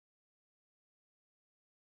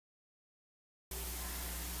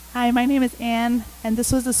Hi, my name is Anne, and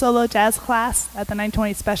this was a solo jazz class at the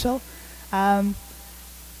 920 Special.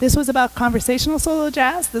 This was about conversational solo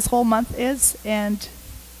jazz, this whole month is, and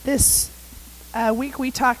this week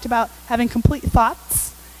we talked about having complete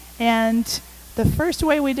thoughts, and the first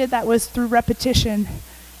way we did that was through repetition.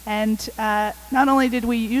 And not only did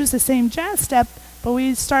we use the same jazz step, but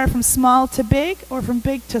we started from small to big or from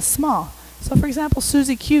big to small. So for example,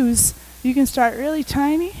 Suzy Q's, you can start really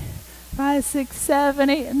tiny, 5, 6, 7,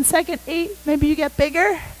 8, and the second 8, maybe you get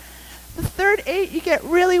bigger. The third 8, you get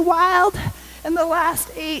really wild, and the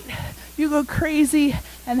last 8, you go crazy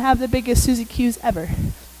and have the biggest Suzy Q's ever.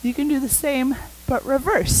 You can do the same, but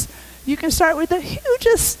reverse. You can start with the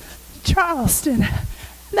hugest Charleston,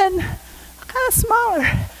 then kind of smaller,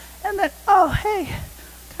 and then, oh, hey,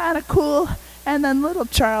 kind of cool, and then little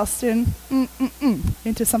Charleston,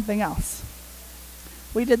 into something else.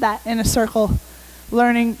 We did that in a circle,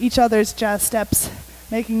 learning each other's jazz steps,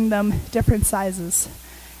 making them different sizes.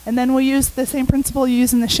 And then we used the same principle you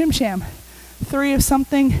use in the Shim Sham, 3 of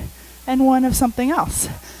something and 1 of something else.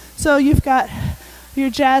 So you've got your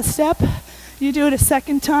jazz step, you do it a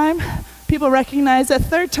second time, people recognize it,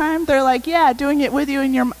 third time they're like, yeah, doing it with you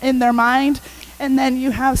in their mind, and then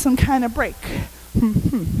you have some kind of break.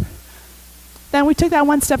 Then we took that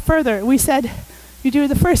one step further. We said, you do it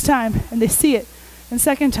the first time and they see it, and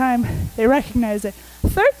second time they recognize it.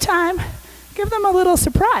 Third time, give them a little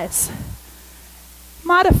surprise.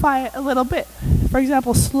 Modify it a little bit. For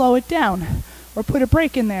example, slow it down or put a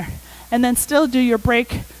break in there, and then still do your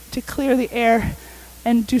break to clear the air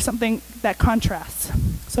and do something that contrasts.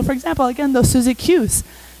 So for example, again, those Suzy Q's.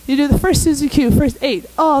 You do the first Suzy Q, first 8.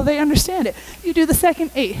 Oh, they understand it. You do the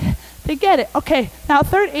second 8. They get it. Okay, now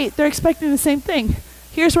third 8, they're expecting the same thing.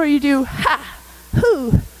 Here's where you do ha,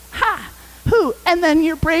 hoo, and then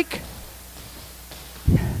your break.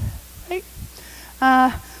 Right?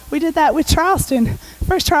 We did that with Charleston.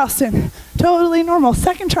 First Charleston, totally normal.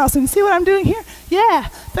 Second Charleston, see what I'm doing here? Yeah.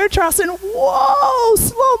 Third Charleston, whoa,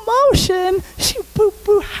 slow motion. Shoo, boo,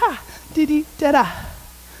 boo, ha, diddy, da-da.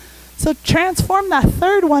 So transform that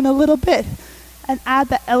third one a little bit and add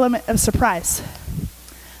the element of surprise.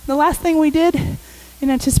 The last thing we did in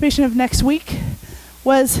anticipation of next week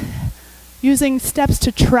was using steps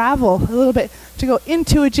to travel a little bit, to go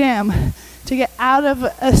into a jam, to get out of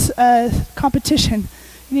a competition.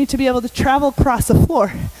 You need to be able to travel across the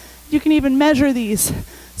floor. You can even measure these.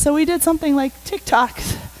 So we did something like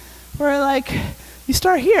TikToks, where like you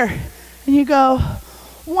start here and you go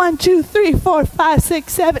 1, 2, 3, 4, 5,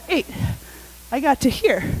 6, 7, 8. I got to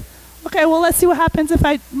here. Okay, well let's see what happens if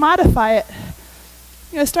I modify it.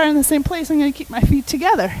 I'm gonna start in the same place. I'm gonna keep my feet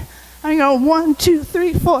together. I'm gonna go 1, 2,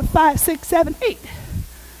 3, 4, 5, 6, 7, 8.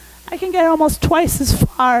 I can get almost twice as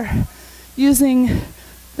far using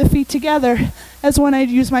the feet together as when I'd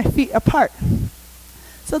use my feet apart.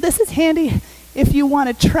 So this is handy if you want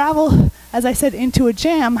to travel, as I said, into a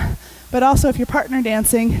jam, but also if you're partner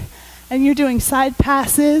dancing and you're doing side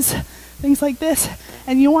passes, things like this,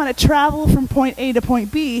 and you want to travel from point A to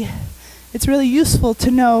point B, it's really useful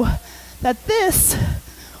to know that this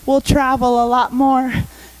will travel a lot more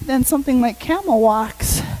than something like camel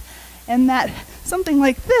walks, and that something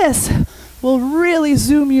like this will really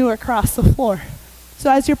zoom you across the floor. So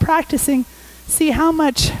as you're practicing, see how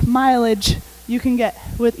much mileage you can get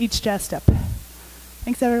with each jazz step.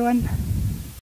 Thanks, everyone.